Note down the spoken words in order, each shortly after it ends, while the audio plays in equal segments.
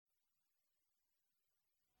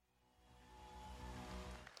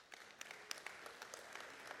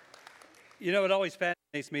You know, it always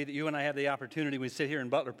fascinates me that you and I have the opportunity, we sit here in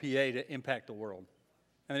Butler, PA, to impact the world.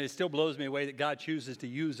 I mean, it still blows me away that God chooses to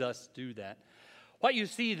use us to do that. What you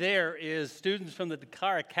see there is students from the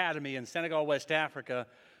Dakar Academy in Senegal, West Africa,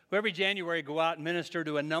 who every January go out and minister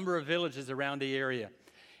to a number of villages around the area.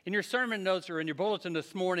 In your sermon notes or in your bulletin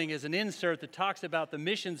this morning is an insert that talks about the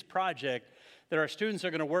missions project that our students are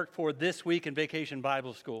going to work for this week in Vacation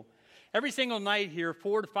Bible School. Every single night here,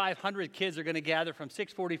 400 to 500 kids are going to gather from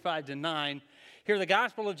 6:45 to 9, hear the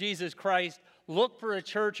gospel of Jesus Christ, look for a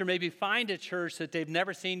church or maybe find a church that they've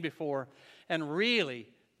never seen before, and really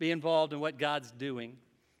be involved in what God's doing.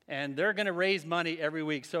 And they're going to raise money every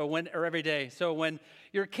week, or every day. So when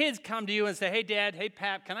your kids come to you and say, "Hey, Dad, hey,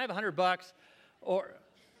 Pap, can I have $100?" Or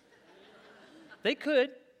they could.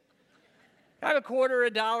 I have a quarter,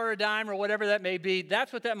 a dollar, a dime, or whatever that may be.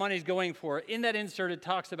 That's what that money's going for. In that insert, it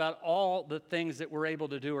talks about all the things that we're able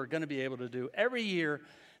to do or going to be able to do. Every year,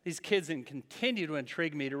 these kids continue to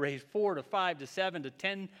intrigue me to raise $4,000 to $5,000 to $7,000 to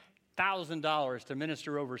 $10,000 to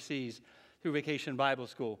minister overseas through Vacation Bible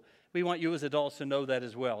School. We want you as adults to know that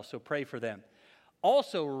as well, so pray for them.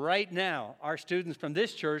 Also, right now, our students from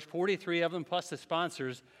this church, 43 of them plus the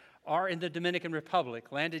sponsors, are in the Dominican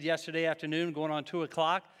Republic. Landed yesterday afternoon, going on 2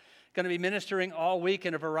 o'clock. Going to be ministering all week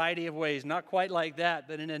in a variety of ways. Not quite like that,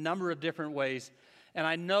 but in a number of different ways. And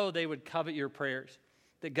I know they would covet your prayers,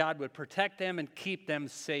 that God would protect them and keep them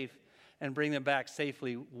safe and bring them back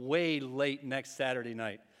safely way late next Saturday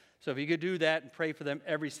night. So if you could do that and pray for them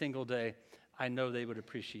every single day, I know they would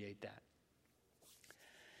appreciate that.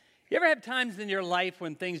 You ever have times in your life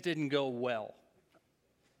when things didn't go well?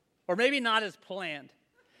 Or maybe not as planned?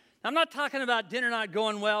 I'm not talking about dinner not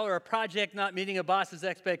going well or a project not meeting a boss's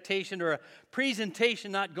expectation or a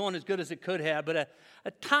presentation not going as good as it could have, but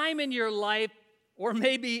a time in your life, or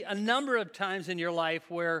maybe a number of times in your life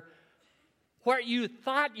where you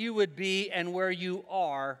thought you would be and where you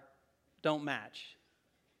are don't match.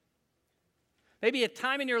 Maybe a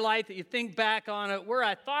time in your life that you think back on it where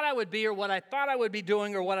I thought I would be or what I thought I would be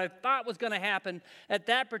doing or what I thought was going to happen at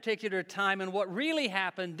that particular time, and what really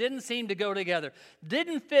happened didn't seem to go together,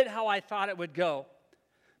 didn't fit how I thought it would go.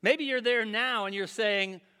 Maybe you're there now and you're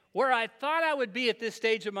saying, where I thought I would be at this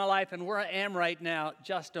stage of my life and where I am right now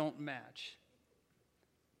just don't match.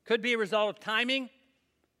 Could be a result of timing,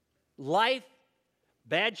 life,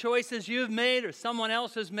 bad choices you've made or someone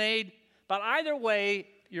else has made, but either way,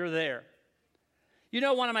 you're there. You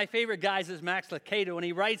know, one of my favorite guys is Max Lucado, and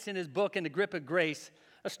he writes in his book, In the Grip of Grace,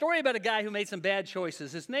 a story about a guy who made some bad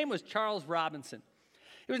choices. His name was Charles Robinson.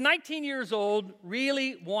 He was 19 years old,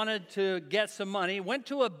 really wanted to get some money, went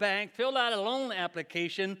to a bank, filled out a loan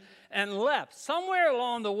application, and left. Somewhere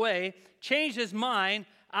along the way, changed his mind,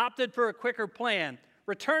 opted for a quicker plan,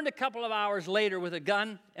 returned a couple of hours later with a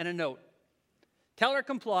gun and a note. Teller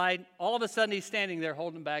complied. All of a sudden, he's standing there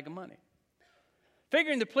holding a bag of money.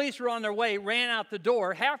 Figuring the police were on their way, ran out the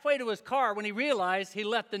door, halfway to his car when he realized he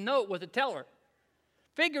left the note with the teller.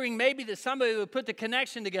 Figuring maybe that somebody would put the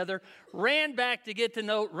connection together, ran back to get the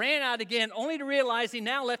note, ran out again, only to realize he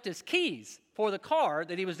now left his keys for the car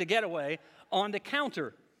that he was to get away on the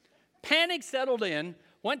counter. Panic settled in,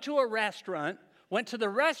 went to a restaurant, went to the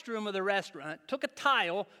restroom of the restaurant, took a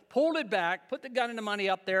tile, pulled it back, put the gun and the money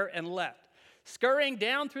up there, and left. Scurrying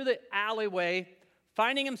down through the alleyway,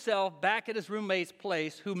 finding himself back at his roommate's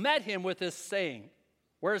place, who met him with this saying,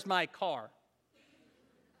 "Where's my car?"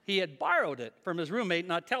 He had borrowed it from his roommate,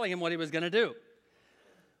 not telling him what he was going to do.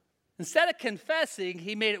 Instead of confessing,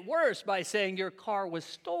 he made it worse by saying, "Your car was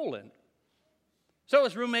stolen." So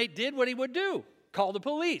his roommate did what he would do, call the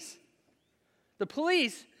police. The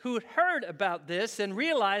police, who had heard about this and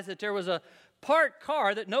realized that there was a parked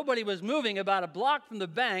car that nobody was moving about a block from the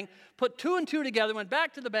bank, put two and two together, went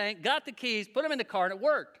back to the bank, got the keys, put them in the car, and it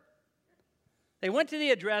worked. They went to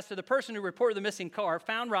the address of the person who reported the missing car,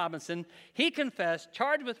 found Robinson. He confessed,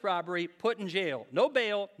 charged with robbery, put in jail. No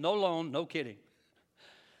bail, no loan, no kidding.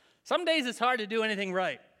 Some days it's hard to do anything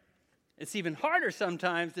right. It's even harder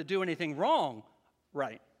sometimes to do anything wrong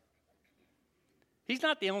right. He's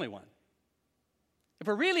not the only one. If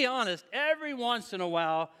we're really honest, every once in a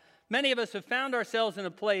while, many of us have found ourselves in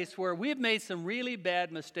a place where we've made some really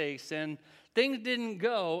bad mistakes and things didn't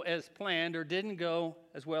go as planned or didn't go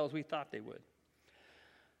as well as we thought they would.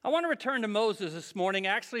 I want to return to Moses this morning,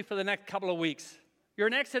 actually for the next couple of weeks. You're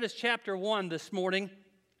in Exodus chapter 1 this morning.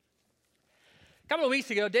 A couple of weeks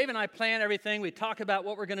ago, Dave and I planned everything. We talked about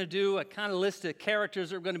what we're going to do, a kind of list of characters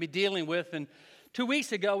that we're going to be dealing with. And 2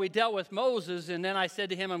 weeks ago, we dealt with Moses, and then I said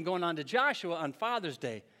to him, I'm going on to Joshua on Father's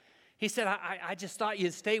Day. He said, I just thought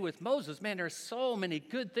you'd stay with Moses. Man, there's so many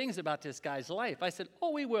good things about this guy's life. I said, oh,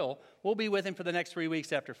 we will. We'll be with him for the next 3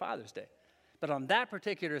 weeks after Father's Day. But on that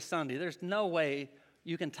particular Sunday, there's no way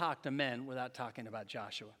you can talk to men without talking about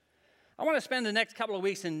Joshua. I want to spend the next couple of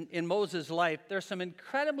weeks in Moses' life. There's some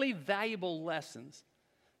incredibly valuable lessons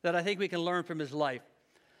that I think we can learn from his life.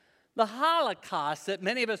 The Holocaust that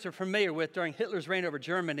many of us are familiar with during Hitler's reign over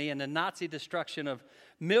Germany and the Nazi destruction of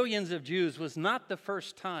millions of Jews was not the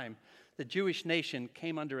first time the Jewish nation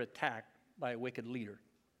came under attack by a wicked leader.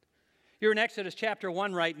 You're in Exodus chapter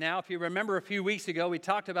 1 right now. If you remember a few weeks ago, we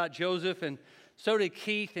talked about Joseph, and so did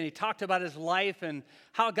Keith, and he talked about his life and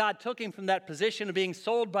how God took him from that position of being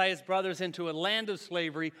sold by his brothers into a land of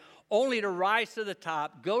slavery, only to rise to the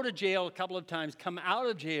top, go to jail a couple of times, come out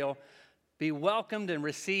of jail, be welcomed and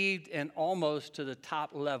received, and almost to the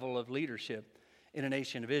top level of leadership in a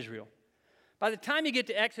nation of Israel. By the time you get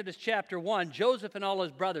to Exodus chapter 1, Joseph and all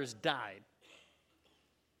his brothers died.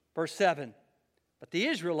 Verse 7, but the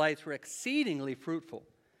Israelites were exceedingly fruitful.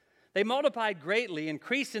 They multiplied greatly,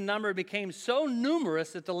 increased in number, became so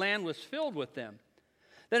numerous that the land was filled with them.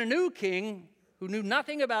 Then a new king who knew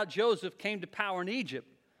nothing about Joseph came to power in Egypt.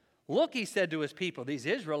 Look, he said to his people, these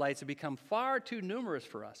Israelites have become far too numerous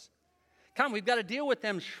for us. Come, we've got to deal with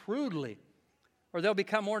them shrewdly, or they'll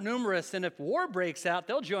become more numerous, and if war breaks out,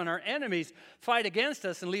 they'll join our enemies, fight against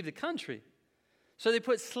us, and leave the country. So they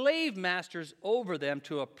put slave masters over them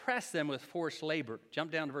to oppress them with forced labor.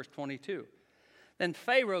 Jump down to verse 22. Then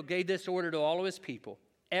Pharaoh gave this order to all of his people.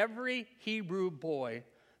 Every Hebrew boy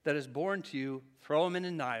that is born to you, throw him in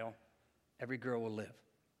the Nile. Every girl will live.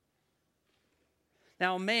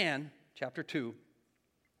 Now a man, chapter 2,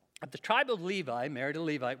 of the tribe of Levi married a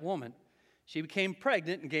Levite woman. She became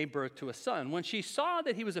pregnant and gave birth to a son. When she saw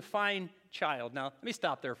that he was a fine child. Now, let me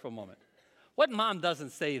stop there for a moment. What mom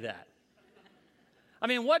doesn't say that? I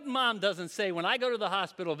mean, what mom doesn't say, when I go to the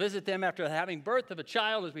hospital, visit them after having birth of a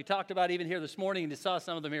child, as we talked about even here this morning, and you saw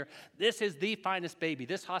some of them here, this is the finest baby.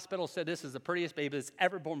 This hospital said this is the prettiest baby that's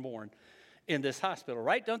ever been born in this hospital,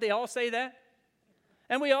 right? Don't they all say that?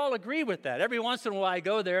 And we all agree with that. Every once in a while I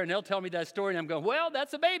go there, and they'll tell me that story, and I'm going, well,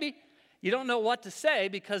 that's a baby. You don't know what to say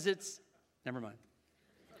because it's, never mind.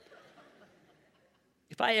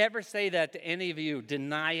 If I ever say that to any of you,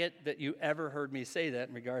 deny it that you ever heard me say that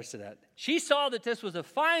in regards to that. She saw that this was a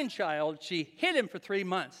fine child. She hid him for 3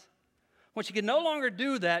 months. When she could no longer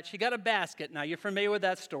do that, she got a basket. Now, you're familiar with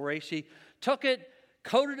that story. She took it,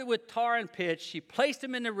 coated it with tar and pitch. She placed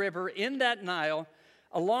him in the river in that Nile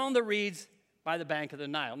along the reeds by the bank of the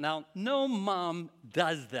Nile. Now, no mom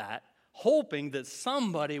does that, hoping that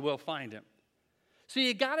somebody will find him. So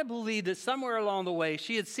you got to believe that somewhere along the way,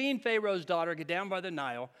 she had seen Pharaoh's daughter get down by the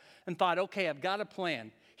Nile and thought, okay, I've got a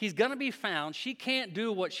plan. He's going to be found. She can't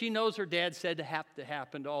do what she knows her dad said to have to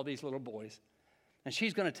happen to all these little boys. And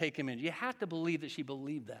she's going to take him in. You have to believe that she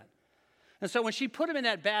believed that. And so when she put him in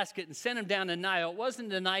that basket and sent him down the Nile, it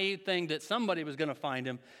wasn't a naive thing that somebody was going to find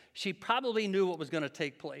him. She probably knew what was going to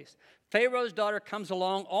take place. Pharaoh's daughter comes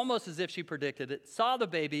along almost as if she predicted it, saw the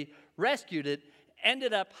baby, rescued it,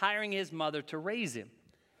 ended up hiring his mother to raise him.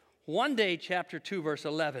 One day, chapter 2, verse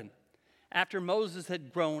 11, after Moses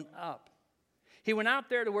had grown up, he went out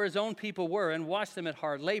there to where his own people were and watched them at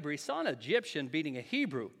hard labor. He saw an Egyptian beating a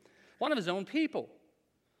Hebrew, one of his own people.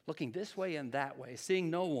 Looking this way and that way,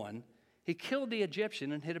 seeing no one, he killed the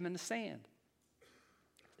Egyptian and hid him in the sand.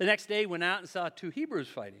 The next day, he went out and saw 2 Hebrews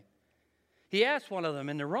fighting. He asked one of them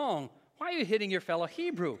in the wrong, why are you hitting your fellow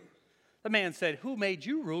Hebrew? The man said, who made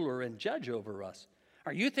you ruler and judge over us?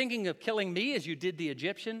 Are you thinking of killing me as you did the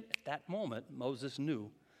Egyptian? At that moment, Moses knew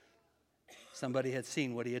somebody had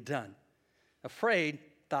seen what he had done. Afraid,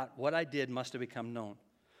 thought, what I did must have become known.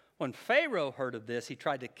 When Pharaoh heard of this, he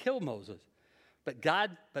tried to kill Moses.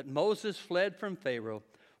 But Moses fled from Pharaoh,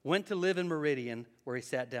 went to live in Meridian, where he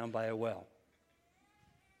sat down by a well.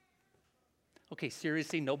 Okay,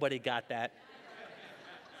 seriously, nobody got that?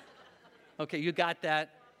 Okay, you got that?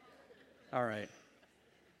 All right.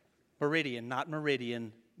 Meridian, not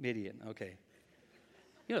Meridian, Midian. Okay.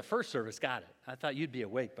 You know, the first service got it. I thought you'd be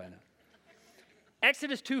awake by now.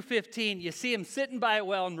 Exodus 2:15, you see him sitting by a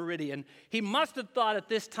well in Meridian. He must have thought at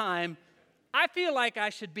this time, I feel like I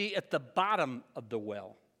should be at the bottom of the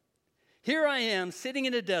well. Here I am sitting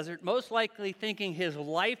in a desert, most likely thinking his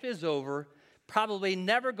life is over, probably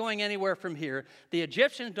never going anywhere from here. The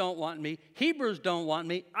Egyptians don't want me. Hebrews don't want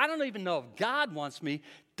me. I don't even know if God wants me.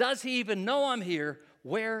 Does he even know I'm here?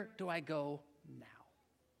 Where do I go now?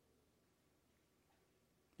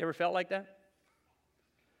 You ever felt like that?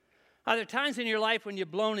 Are there times in your life when you've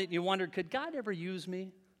blown it and you wondered, could God ever use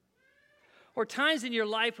me? Or times in your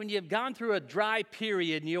life when you've gone through a dry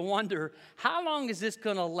period and you wonder, how long is this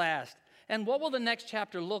going to last? And what will the next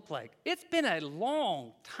chapter look like? It's been a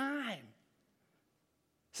long time.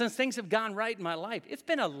 since things have gone right in my life. It's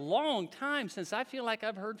been a long time since I feel like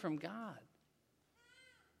I've heard from God.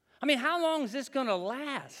 I mean, how long is this going to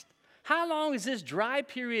last? How long is this dry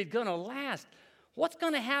period going to last? What's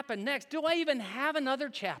going to happen next? Do I even have another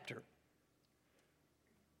chapter?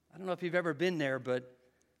 I don't know if you've ever been there, but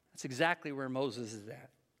that's exactly where Moses is at.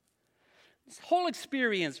 This whole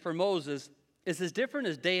experience for Moses is as different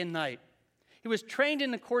as day and night. He was trained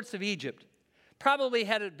in the courts of Egypt, probably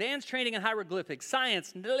had advanced training in hieroglyphics,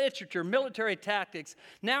 science, literature, military tactics.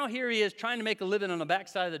 Now here he is trying to make a living on the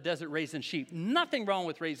backside of the desert raising sheep. Nothing wrong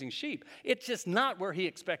with raising sheep. It's just not where he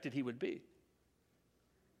expected he would be.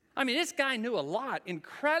 I mean, this guy knew a lot,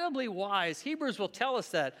 incredibly wise. Hebrews will tell us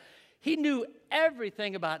that. He knew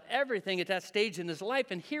everything about everything at that stage in his life,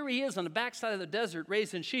 and here he is on the backside of the desert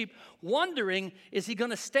raising sheep, wondering, is he going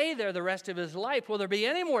to stay there the rest of his life? Will there be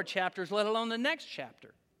any more chapters, let alone the next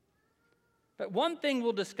chapter? But one thing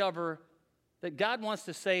we'll discover that God wants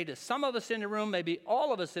to say to some of us in the room, maybe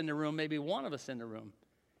all of us in the room, maybe one of us in the room,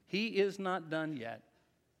 he is not done yet,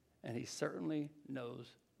 and he certainly knows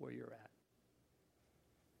where you're at.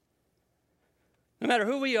 No matter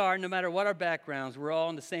who we are, no matter what our backgrounds, we're all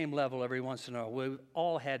on the same level every once in a while. We've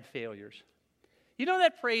all had failures. You know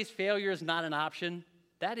that phrase, failure is not an option?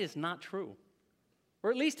 That is not true.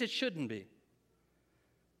 Or at least it shouldn't be.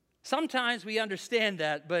 Sometimes we understand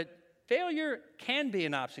that, but failure can be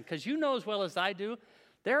an option, because you know as well as I do,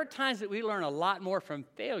 there are times that we learn a lot more from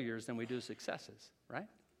failures than we do successes, right?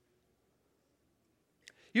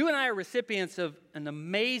 You and I are recipients of an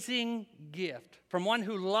amazing gift from one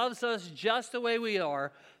who loves us just the way we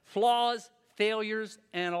are, flaws, failures,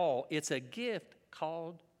 and all. It's a gift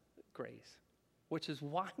called grace, which is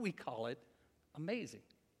why we call it amazing.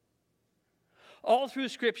 All through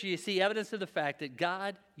Scripture, you see evidence of the fact that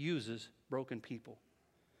God uses broken people.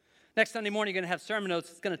 Next Sunday morning, you're going to have sermon notes.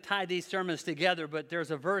 It's going to tie these sermons together, but there's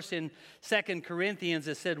a verse in 2 Corinthians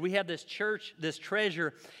that said, we have this church, this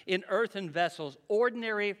treasure in earthen vessels,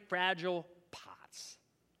 ordinary, fragile pots,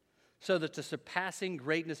 so that the surpassing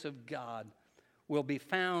greatness of God will be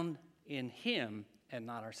found in him and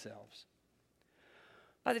not ourselves.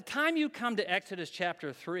 By the time you come to Exodus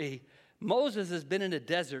chapter 3, Moses has been in the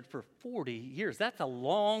desert for 40 years. That's a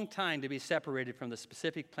long time to be separated from the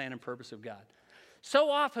specific plan and purpose of God.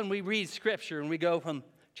 So often we read Scripture and we go from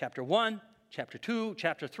chapter 1, chapter 2,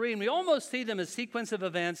 chapter 3, and we almost see them as sequence of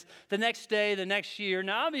events the next day, the next year.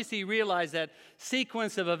 Now, obviously, you realize that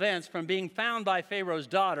sequence of events from being found by Pharaoh's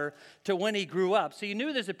daughter to when he grew up. So you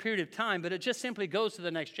knew there's a period of time, but it just simply goes to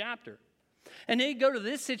the next chapter. And then you go to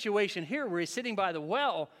this situation here where he's sitting by the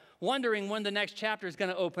well, wondering when the next chapter is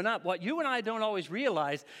going to open up. What you and I don't always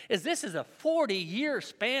realize is this is a 40-year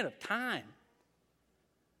span of time.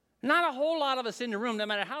 Not a whole lot of us in the room, no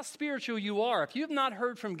matter how spiritual you are, if you've not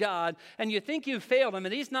heard from God and you think you've failed him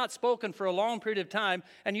and he's not spoken for a long period of time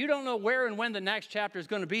and you don't know where and when the next chapter is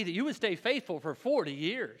going to be, that you would stay faithful for 40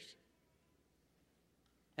 years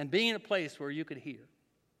and be in a place where you could hear.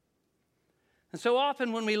 And so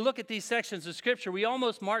often when we look at these sections of Scripture, we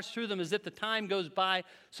almost march through them as if the time goes by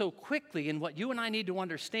so quickly. And what you and I need to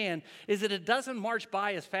understand is that it doesn't march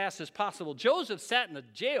by as fast as possible. Joseph sat in the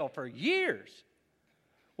jail for years,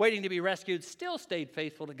 waiting to be rescued, still stayed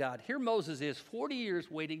faithful to God. Here Moses is, 40 years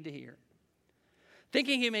waiting to hear.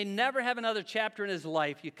 Thinking he may never have another chapter in his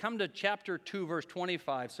life, you come to chapter 2, verse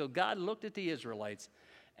 25. So God looked at the Israelites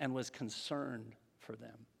and was concerned for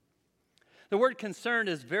them. The word concerned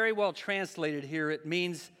is very well translated here. It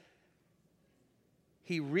means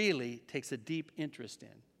he really takes a deep interest in.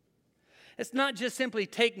 It's not just simply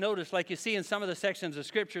take notice like you see in some of the sections of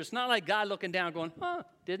Scripture. It's not like God looking down going,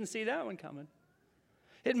 didn't see that one coming.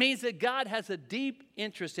 It means that God has a deep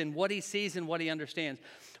interest in what he sees and what he understands.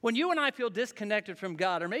 When you and I feel disconnected from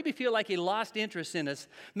God, or maybe feel like he lost interest in us,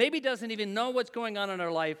 maybe doesn't even know what's going on in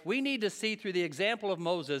our life, we need to see through the example of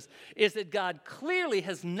Moses is that God clearly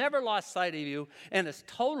has never lost sight of you and is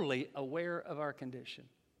totally aware of our condition.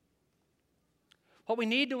 What we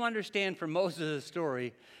need to understand from Moses'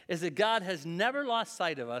 story is that God has never lost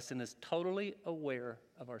sight of us and is totally aware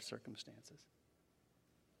of our circumstances.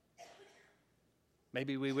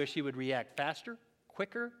 Maybe we wish he would react faster,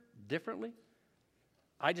 quicker, differently.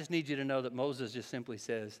 I just need you to know that Moses just simply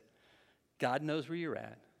says, God knows where you're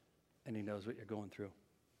at, and he knows what you're going through.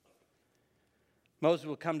 Moses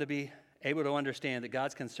will come to be able to understand that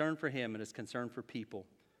God's concern for him and his concern for people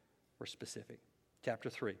were specific. Chapter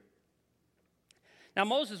 3. Now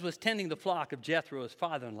Moses was tending the flock of Jethro, his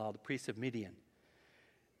father-in-law, the priest of Midian.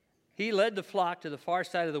 He led the flock to the far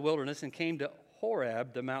side of the wilderness and came to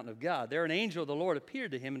Horeb, the mountain of God. There an angel of the Lord appeared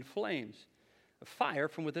to him in flames of fire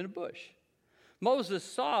from within a bush. Moses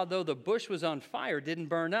saw, though the bush was on fire, didn't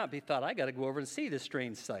burn up. He thought, I got to go over and see this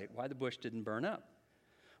strange sight, why the bush didn't burn up.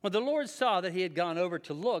 When the Lord saw that he had gone over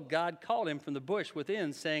to look, God called him from the bush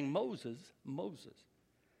within, saying, Moses, Moses.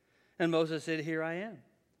 And Moses said, here I am.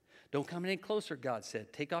 Don't come any closer, God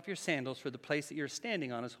said. Take off your sandals, for the place that you're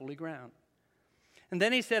standing on is holy ground. And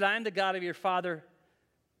then he said, I am the God of your father,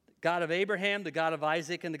 the God of Abraham, the God of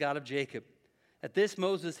Isaac, and the God of Jacob. At this,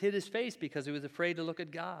 Moses hid his face because he was afraid to look at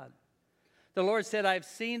God. The Lord said, I have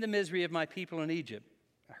seen the misery of my people in Egypt.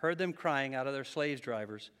 I heard them crying out of their slave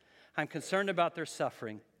drivers. I'm concerned about their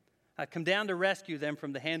suffering. I come down to rescue them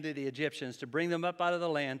from the hand of the Egyptians, to bring them up out of the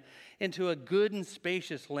land into a good and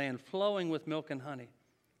spacious land flowing with milk and honey.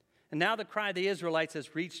 And now the cry of the Israelites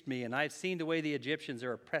has reached me, and I've seen the way the Egyptians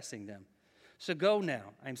are oppressing them. So go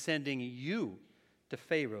now, I'm sending you to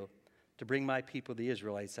Pharaoh to bring my people, the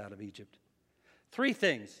Israelites, out of Egypt. 3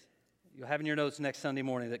 things you'll have in your notes next Sunday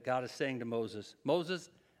morning that God is saying to Moses. Moses,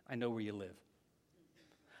 I know where you live.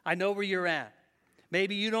 I know where you're at.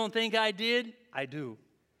 Maybe you don't think I did. I do.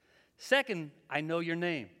 Second, I know your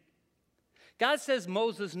name. God says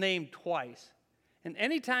Moses' name twice. And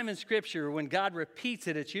any time in Scripture when God repeats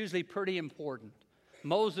it, it's usually pretty important.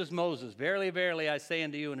 Moses, Moses, verily, verily, I say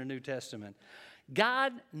unto you in the New Testament.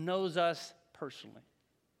 God knows us personally.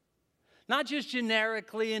 Not just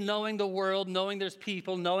generically in knowing the world, knowing there's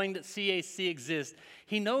people, knowing that CAC exists.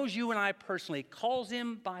 He knows you and I personally, calls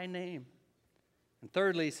him by name. And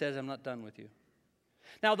thirdly, he says, I'm not done with you.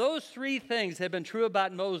 Now, those 3 things have been true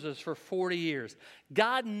about Moses for 40 years.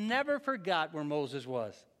 God never forgot where Moses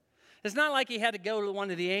was. It's not like he had to go to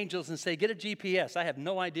one of the angels and say, get a GPS. I have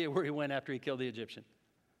no idea where he went after he killed the Egyptian.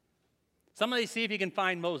 Somebody see if you can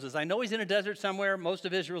find Moses. I know he's in a desert somewhere. Most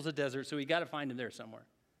of Israel's a desert, so you got to find him there somewhere.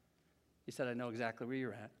 He said, I know exactly where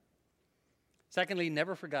you're at. Secondly, he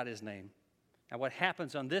never forgot his name. Now, what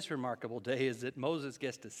happens on this remarkable day is that Moses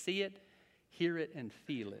gets to see it, hear it, and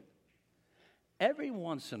feel it. Every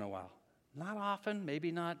once in a while, not often,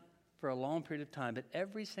 maybe not for a long period of time, but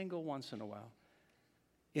every single once in a while,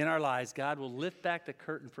 in our lives, God will lift back the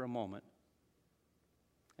curtain for a moment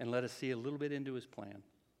and let us see a little bit into his plan.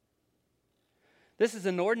 This is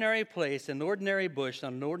an ordinary place, an ordinary bush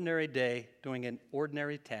on an ordinary day doing an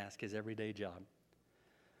ordinary task, his everyday job.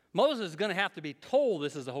 Moses is going to have to be told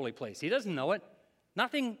this is a holy place. He doesn't know it.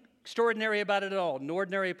 Nothing extraordinary about it at all, an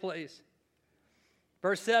ordinary place.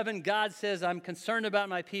 Verse 7, God says, I'm concerned about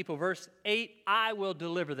my people. Verse 8, I will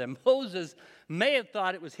deliver them. Moses may have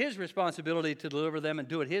thought it was his responsibility to deliver them and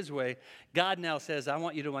do it his way. God now says, I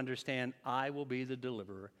want you to understand, I will be the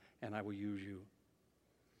deliverer and I will use you.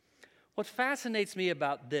 What fascinates me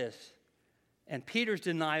about this and Peter's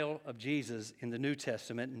denial of Jesus in the New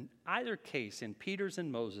Testament, in either case, in Peter's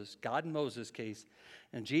and Moses, God and Moses' case,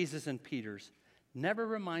 and Jesus and Peter's, never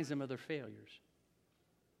reminds them of their failures.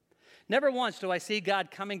 Never once do I see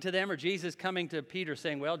God coming to them or Jesus coming to Peter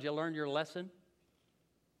saying, well, did you learn your lesson?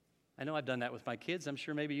 I know I've done that with my kids. I'm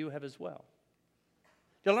sure maybe you have as well.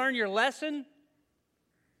 Did you learn your lesson?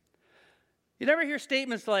 You never hear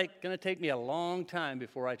statements like, going to take me a long time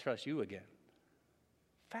before I trust you again.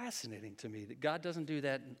 Fascinating to me that God doesn't do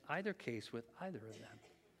that in either case with either of them.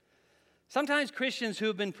 Sometimes Christians who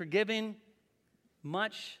have been forgiven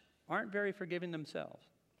much aren't very forgiving themselves.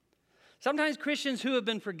 Sometimes Christians who have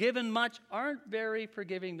been forgiven much aren't very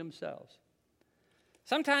forgiving themselves.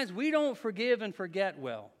 Sometimes we don't forgive and forget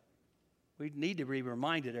well. We need to be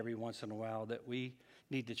reminded every once in a while that we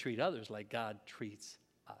need to treat others like God treats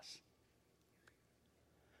us.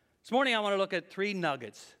 This morning I want to look at 3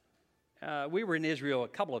 nuggets. We were in Israel a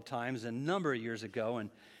couple of times a number of years ago,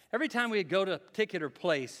 and every time we'd go to a particular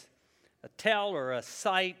place, a tell or a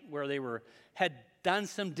site where they had done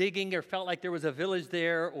some digging or felt like there was a village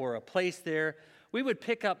there or a place there, we would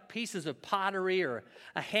pick up pieces of pottery or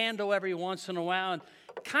a handle every once in a while and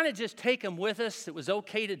kind of just take them with us. It was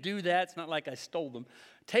okay to do that. It's not like I stole them.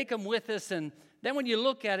 Take them with us, and then when you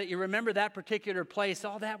look at it, you remember that particular place.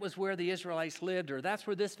 Oh, that was where the Israelites lived, or that's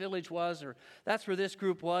where this village was, or that's where this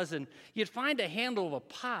group was. And you'd find a handle of a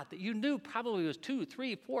pot that you knew probably was 2,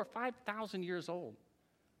 3, 4, 5,000 years old.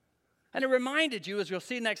 And it reminded you, as you'll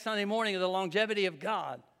see next Sunday morning, of the longevity of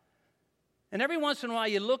God. And every once in a while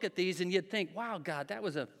you look at these and you'd think, wow, God, that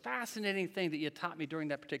was a fascinating thing that you taught me during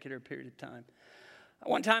that particular period of time.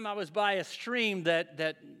 One time I was by a stream that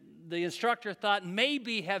the instructor thought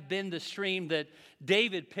maybe have been the stream that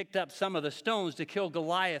David picked up some of the stones to kill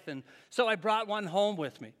Goliath. And so I brought one home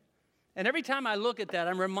with me. And every time I look at that,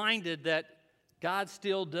 I'm reminded that God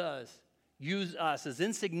still does use us, as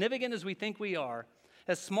insignificant as we think we are,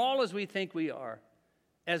 as small as we think we are,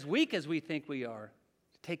 as weak as we think we are,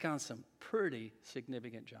 to take on some pretty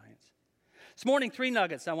significant giants. This morning, 3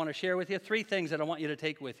 nuggets I want to share with you, 3 things that I want you to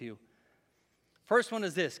take with you. First one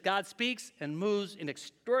is this: God speaks and moves in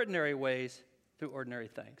extraordinary ways through ordinary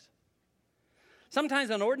things.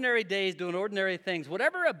 Sometimes on ordinary days, doing ordinary things,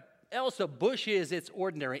 whatever else a bush is, it's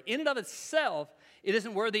ordinary. In and of itself, it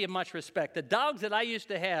isn't worthy of much respect. The dogs that I used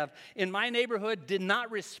to have in my neighborhood did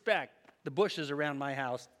not respect the bushes around my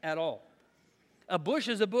house at all. A bush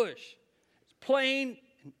is a bush. It's plain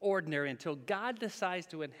and ordinary until God decides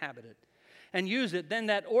to inhabit it and use it. Then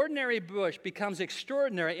that ordinary bush becomes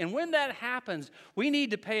extraordinary. And when that happens, we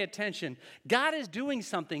need to pay attention. God is doing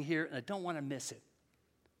something here, and I don't want to miss it.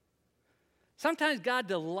 Sometimes God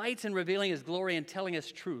delights in revealing His glory and telling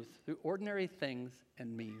us truth through ordinary things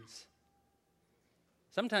and means.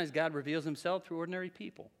 Sometimes God reveals Himself through ordinary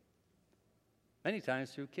people. Many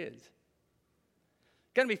times through kids.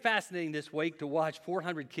 It's going to be fascinating this week to watch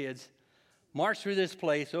 400 kids march through this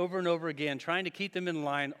place over and over again, trying to keep them in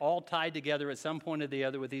line, all tied together at some point or the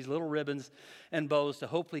other with these little ribbons and bows to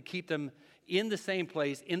hopefully keep them in the same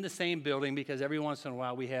place, in the same building, because every once in a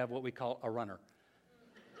while we have what we call a runner.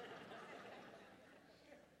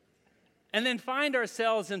 And then find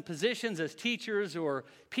ourselves in positions as teachers or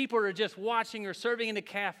people who are just watching or serving in a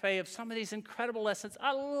cafe of some of these incredible lessons.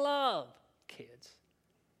 I love kids.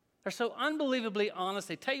 They're so unbelievably honest.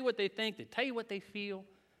 They tell you what they think. They tell you what they feel.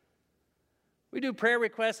 We do prayer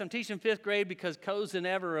requests. I'm teaching 5th grade because Coz and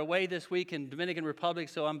Ever are away this week in Dominican Republic,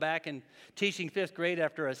 so I'm back and teaching 5th grade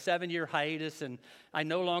after a 7-year hiatus, and I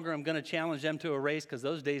no longer am going to challenge them to a race because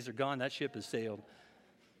those days are gone. That ship has sailed.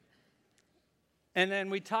 And then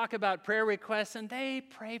we talk about prayer requests, and they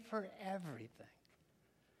pray for everything.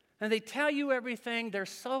 And they tell you everything. They're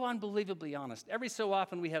so unbelievably honest. Every so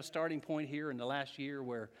often we have Starting Point here in the last year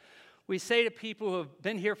where we say to people who have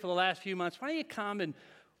been here for the last few months, why don't you come and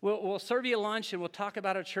we'll serve you lunch and we'll talk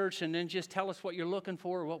about our church and then just tell us what you're looking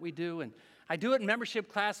for or what we do. And I do it in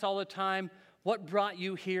membership class all the time. What brought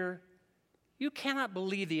you here? You cannot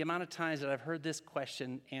believe the amount of times that I've heard this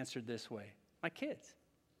question answered this way. My kids.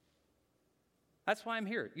 That's why I'm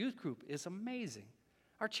here. Youth group is amazing.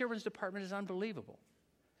 Our children's department is unbelievable.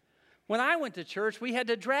 When I went to church, we had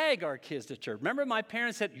to drag our kids to church. Remember, my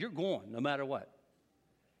parents said, you're going no matter what.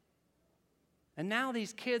 And now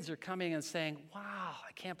these kids are coming and saying, wow,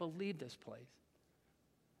 I can't believe this place.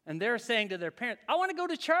 And they're saying to their parents, I want to go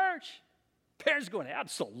to church. Parents going,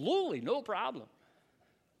 absolutely, no problem.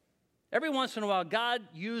 Every once in a while, God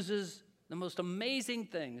uses the most amazing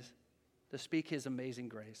things to speak His amazing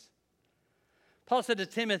grace. Paul said to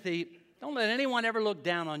Timothy, don't let anyone ever look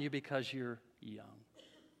down on you because you're young.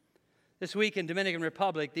 This week in Dominican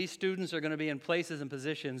Republic, these students are going to be in places and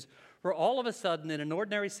positions where all of a sudden, in an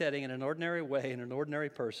ordinary setting, in an ordinary way, in an ordinary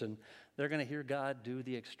person, they're going to hear God do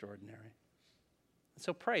the extraordinary.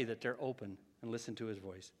 So pray that they're open and listen to His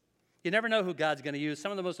voice. You never know who God's going to use.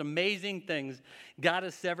 Some of the most amazing things God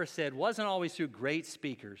has ever said wasn't always through great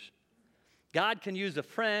speakers. God can use a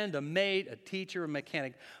friend, a mate, a teacher, a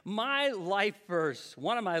mechanic. My life verse,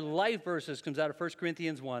 one of my life verses comes out of 1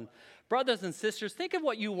 Corinthians 1. Brothers and sisters, think of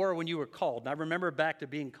what you were when you were called. And I remember back to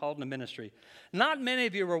being called in the ministry. Not many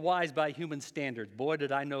of you were wise by human standards. Boy,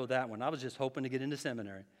 did I know that one. I was just hoping to get into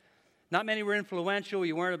seminary. Not many were influential.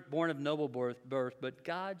 You weren't born of noble birth, but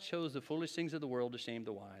God chose the foolish things of the world to shame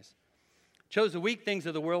the wise. Chose the weak things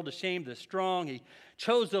of the world to shame the strong. He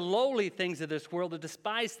chose the lowly things of this world, the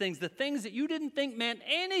despised things, the things that you didn't think meant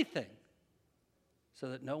anything, so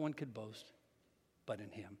that no one could boast but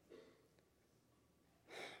in Him.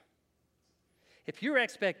 If your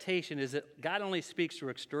expectation is that God only speaks through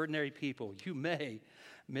extraordinary people, you may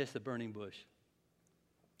miss the burning bush.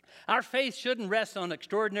 Our faith shouldn't rest on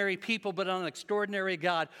extraordinary people, but on an extraordinary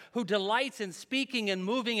God who delights in speaking and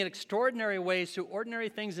moving in extraordinary ways through ordinary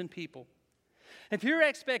things and people. If your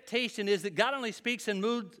expectation is that God only speaks and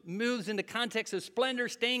moves in the context of splendor,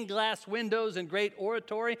 stained glass windows, and great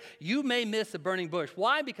oratory, you may miss the burning bush.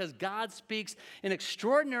 Why? Because God speaks in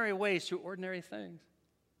extraordinary ways through ordinary things.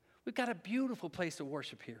 We've got a beautiful place to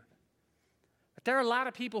worship here. But there are a lot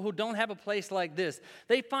of people who don't have a place like this.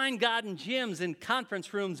 They find God in gyms and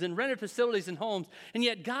conference rooms and rented facilities and homes, and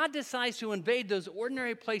yet God decides to invade those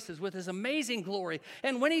ordinary places with His amazing glory.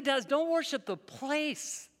 And when He does, don't worship the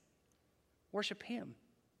place. Worship Him.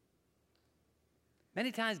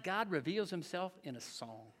 Many times God reveals Himself in a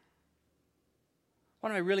song.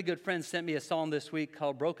 One of my really good friends sent me a song this week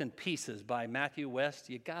called Broken Pieces by Matthew West.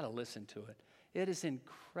 You got to listen to it. It is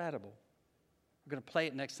incredible. We're going to play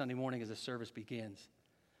it next Sunday morning as the service begins.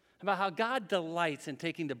 About how God delights in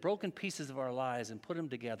taking the broken pieces of our lives and put them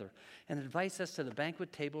together and invites us to the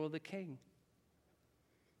banquet table of the King.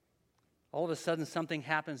 All of a sudden, something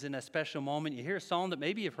happens in a special moment. You hear a song that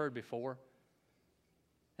maybe you've heard before.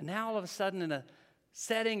 And now all of a sudden in a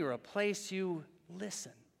setting or a place you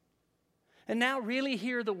listen. And now really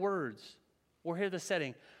hear the words or hear the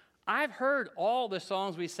setting. I've heard all the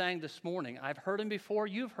songs we sang this morning. I've heard them before.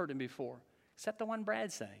 You've heard them before, except the one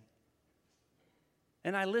Brad sang.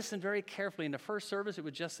 And I listened very carefully. In the first service, it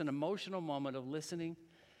was just an emotional moment of listening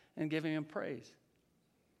and giving him praise.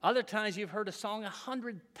 Other times, you've heard a song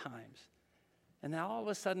 100 times. And now all of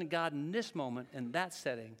a sudden, God, in this moment, in that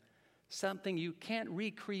setting, something you can't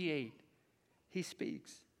recreate, he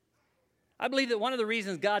speaks. I believe that one of the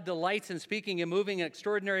reasons God delights in speaking and moving in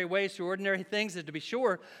extraordinary ways through ordinary things is to be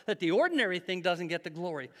sure that the ordinary thing doesn't get the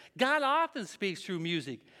glory. God often speaks through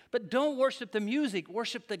music, but don't worship the music,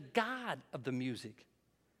 worship the God of the music.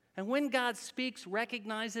 And when God speaks,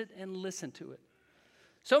 recognize it and listen to it.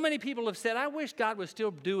 So many people have said, I wish God was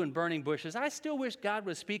still doing burning bushes. I still wish God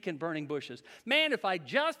was speaking burning bushes. Man, if I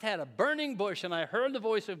just had a burning bush and I heard the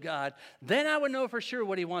voice of God, then I would know for sure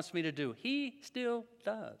what he wants me to do. He still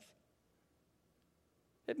does.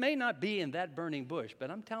 It may not be in that burning bush,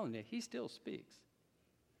 but I'm telling you, he still speaks.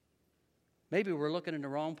 Maybe we're looking in the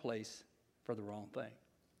wrong place for the wrong thing.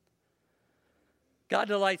 God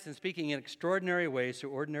delights in speaking in extraordinary ways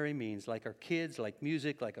through ordinary means, like our kids, like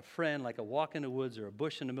music, like a friend, like a walk in the woods or a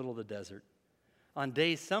bush in the middle of the desert. On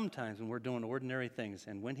days sometimes when we're doing ordinary things,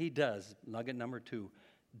 and when he does, nugget number 2,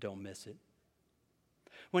 don't miss it.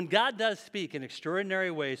 When God does speak in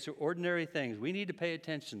extraordinary ways through ordinary things, we need to pay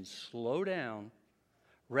attention, slow down,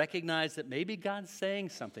 recognize that maybe God's saying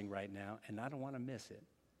something right now, and I don't want to miss it.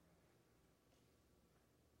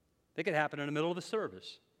 It could happen in the middle of a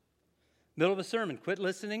service. Middle of a sermon, quit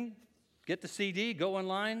listening, get the CD, go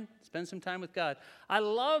online, spend some time with God. I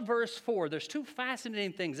love verse 4. There's 2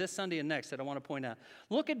 fascinating things this Sunday and next that I want to point out.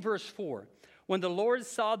 Look at verse 4. When the Lord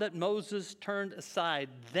saw that Moses turned aside,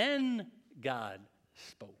 then God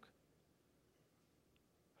spoke.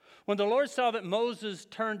 When the Lord saw that Moses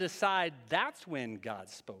turned aside, that's when God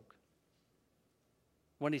spoke.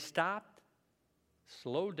 When he stopped,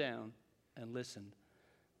 slowed down, and listened,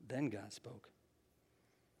 then God spoke.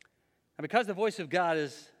 And because the voice of God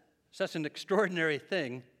is such an extraordinary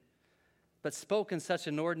thing, but spoke in such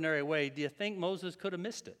an ordinary way, do you think Moses could have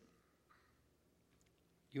missed it?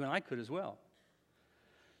 You and I could as well.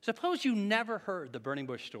 Suppose you never heard the burning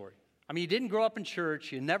bush story. I mean, you didn't grow up in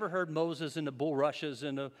church, you never heard Moses and the bulrushes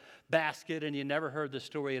in the basket, and you never heard the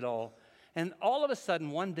story at all. And all of a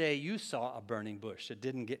sudden, one day, you saw a burning bush that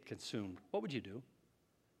didn't get consumed. What would you do?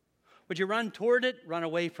 Would you run toward it, run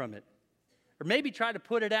away from it? Or maybe try to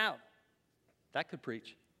put it out? That could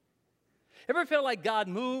preach. Ever feel like God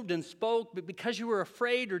moved and spoke, but because you were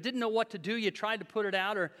afraid or didn't know what to do, you tried to put it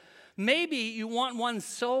out? Or maybe you want one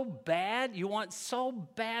so bad, you want so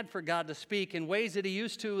bad for God to speak in ways that he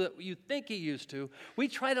used to, that you think he used to. We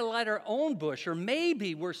try to light our own bush, or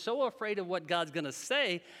maybe we're so afraid of what God's going to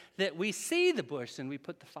say that we see the bush and we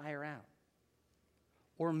put the fire out.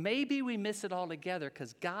 Or maybe we miss it altogether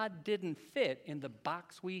because God didn't fit in the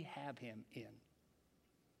box we have him in.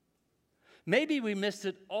 Maybe we missed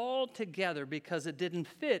it all together because it didn't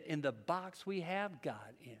fit in the box we have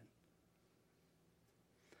God in.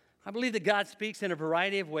 I believe that God speaks in a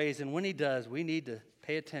variety of ways, and when he does, we need to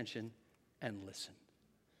pay attention and listen.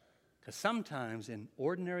 Because sometimes in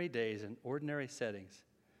ordinary days and ordinary settings,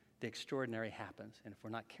 the extraordinary happens, and if we're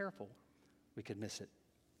not careful, we could miss it.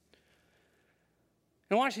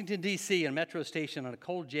 In Washington, D.C., in a metro station on a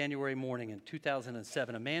cold January morning in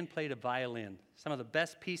 2007, a man played a violin, some of the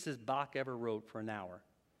best pieces Bach ever wrote, for an hour.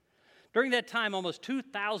 During that time, almost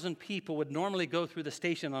 2,000 people would normally go through the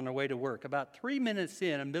station on their way to work. About 3 minutes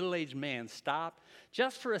in, a middle-aged man stopped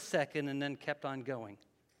just for a second and then kept on going.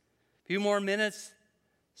 A few more minutes,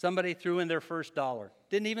 somebody threw in their first $1.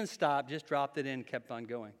 Didn't even stop, just dropped it in, kept on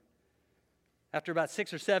going. After about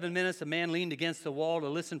 6 or 7 minutes, the man leaned against the wall to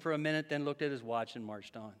listen for a minute, then looked at his watch and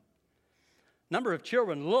marched on. A number of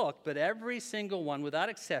children looked, but every single one, without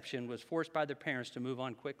exception, was forced by their parents to move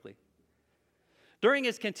on quickly. During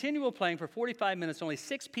his continual playing for 45 minutes, only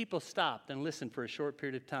 6 people stopped and listened for a short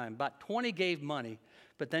period of time. About 20 gave money,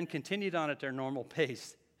 but then continued on at their normal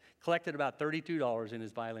pace, collected about $32 in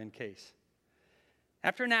his violin case.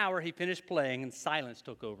 After an hour, he finished playing, and silence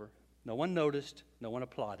took over. No one noticed, no one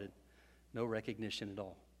applauded. No recognition at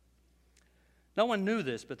all. No one knew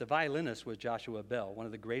this, but the violinist was Joshua Bell, one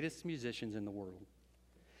of the greatest musicians in the world.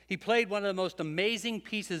 He played one of the most amazing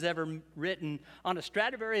pieces ever written on a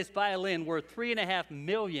Stradivarius violin worth $3.5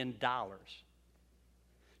 million.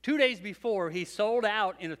 2 days before, he sold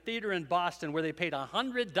out in a theater in Boston where they paid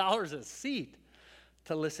 $100 a seat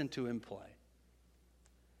to listen to him play.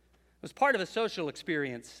 It was part of a social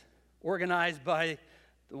experience organized by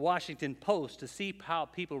the Washington Post to see how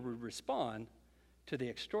people would respond to the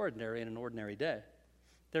extraordinary in an ordinary day.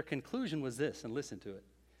 Their conclusion was this, and listen to it.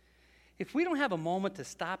 If we don't have a moment to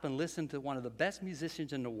stop and listen to one of the best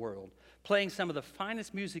musicians in the world, playing some of the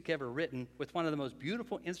finest music ever written with one of the most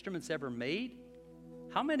beautiful instruments ever made,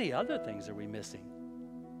 how many other things are we missing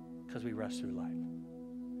because we rush through life?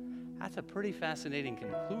 That's a pretty fascinating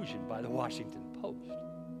conclusion by the Washington Post.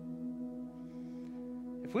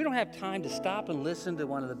 If we don't have time to stop and listen to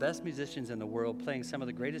one of the best musicians in the world playing some of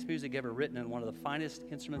the greatest music ever written and one of the finest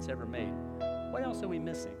instruments ever made, what else are we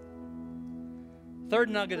missing? Third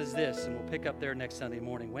nugget is this, and we'll pick up there next Sunday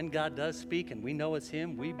morning. When God does speak and we know it's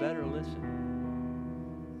Him, we better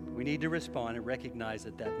listen. We need to respond and recognize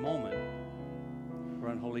at that moment we're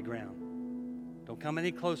on holy ground. Don't come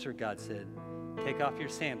any closer, God said. Take off your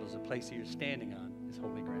sandals. The place that you're standing on is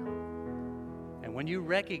holy ground. And when you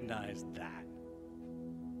recognize that,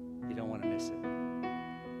 you don't want to miss it.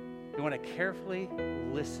 You want to carefully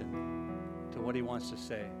listen to what He wants to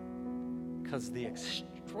say, because the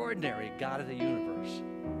extraordinary God of the universe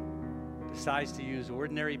decides to use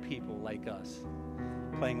ordinary people like us,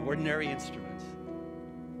 playing ordinary instruments,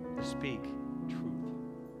 to speak truth.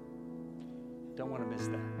 Don't want to miss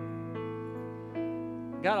that.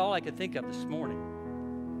 God, all I could think of this morning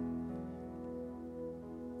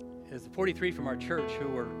is the 43 from our church who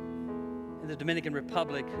were in the Dominican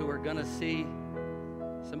Republic who are going to see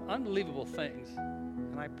some unbelievable things.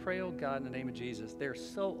 And I pray, oh God, in the name of Jesus, they're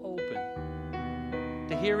so open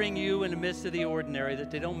to hearing you in the midst of the ordinary that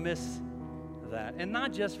they don't miss that. And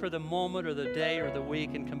not just for the moment or the day or the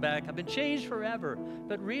week and come back. I've been changed forever,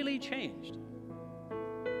 but really changed.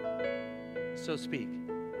 So speak.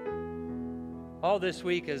 All this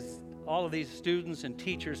week, as all of these students and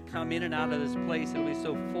teachers come in and out of this place, it'll be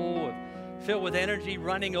so filled with energy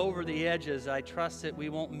running over the edges. I trust that we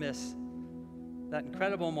won't miss that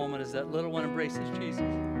incredible moment as that little one embraces Jesus.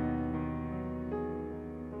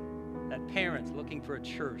 That parent looking for a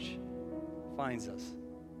church finds us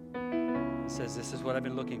and says, this is what I've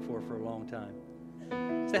been looking for a long time.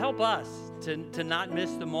 So help us to not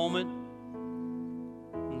miss the moment.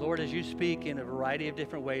 And Lord, as you speak in a variety of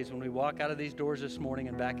different ways, when we walk out of these doors this morning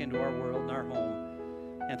and back into our world and our home,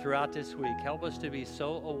 and throughout this week, help us to be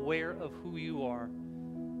so aware of who you are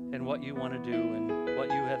and what you want to do and what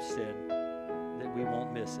you have said that we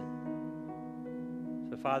won't miss it.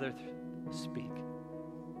 So, Father, speak.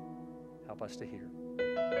 Help us to hear.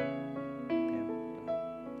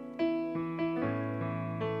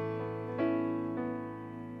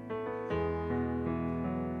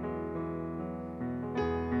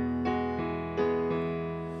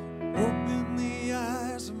 Open the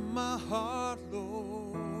eyes of my heart,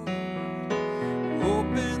 Lord.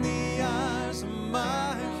 Open the eyes of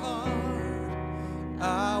my heart.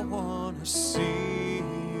 I want to see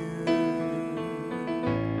you.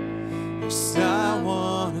 Yes, I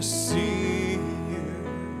want to see you.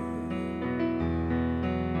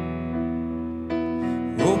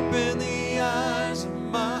 Open the eyes of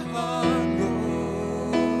my heart,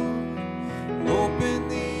 Lord. Open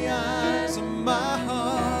the eyes of my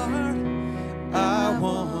heart. I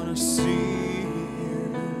want to see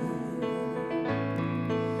you.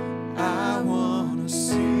 I want to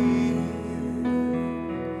see you.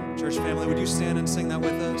 Church family, would you stand and sing that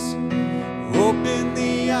with us? Open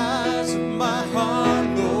the eyes of my heart,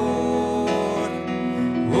 Lord.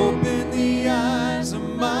 Open the eyes of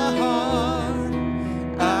my heart.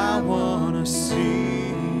 I want to see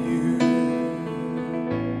you.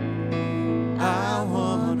 I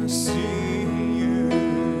want to see you.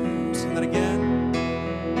 Sing that again.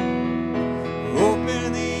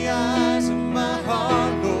 Open the eyes of my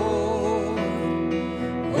heart, Lord.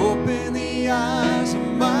 Open the eyes of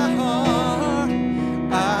my heart.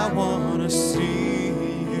 I want to see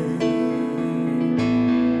you.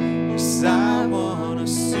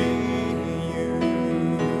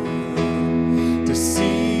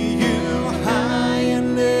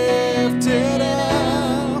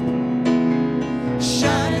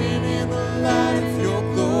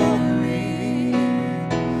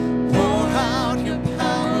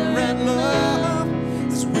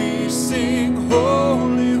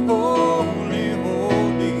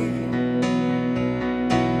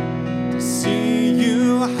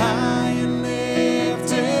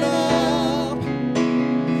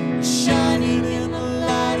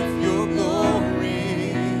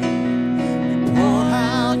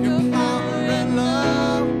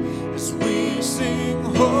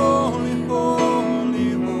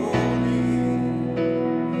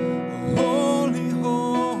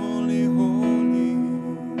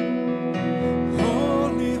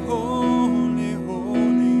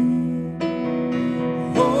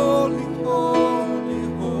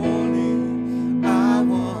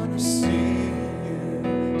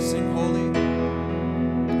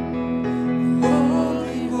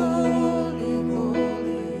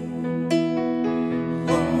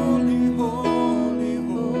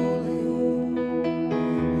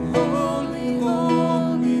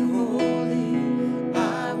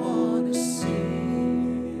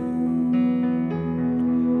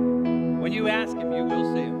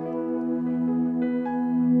 we'll see him.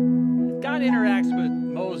 God interacts with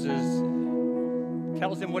Moses,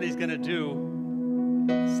 tells him what he's going to do,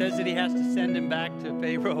 says that he has to send him back to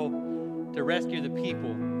Pharaoh to rescue the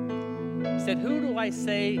people. He said, who do I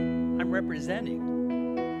say I'm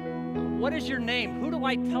representing? What is your name? Who do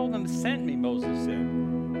I tell them sent me, Moses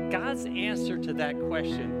said. God's answer to that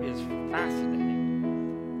question is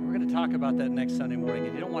fascinating. We're going to talk about that next Sunday morning,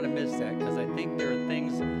 and you don't want to miss that, because I think there are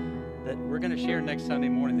things that we're going to share next Sunday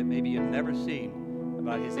morning that maybe you've never seen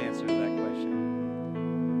about his answer to that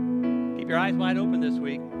question. Keep your eyes wide open this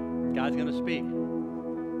week. God's going to speak.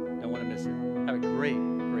 Don't want to miss it. Have a great,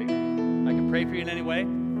 great week. I can pray for you in any way.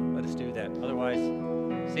 Let us do that. Otherwise,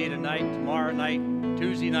 see you tonight, tomorrow night,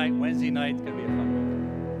 Tuesday night, Wednesday night. It's going to be a fun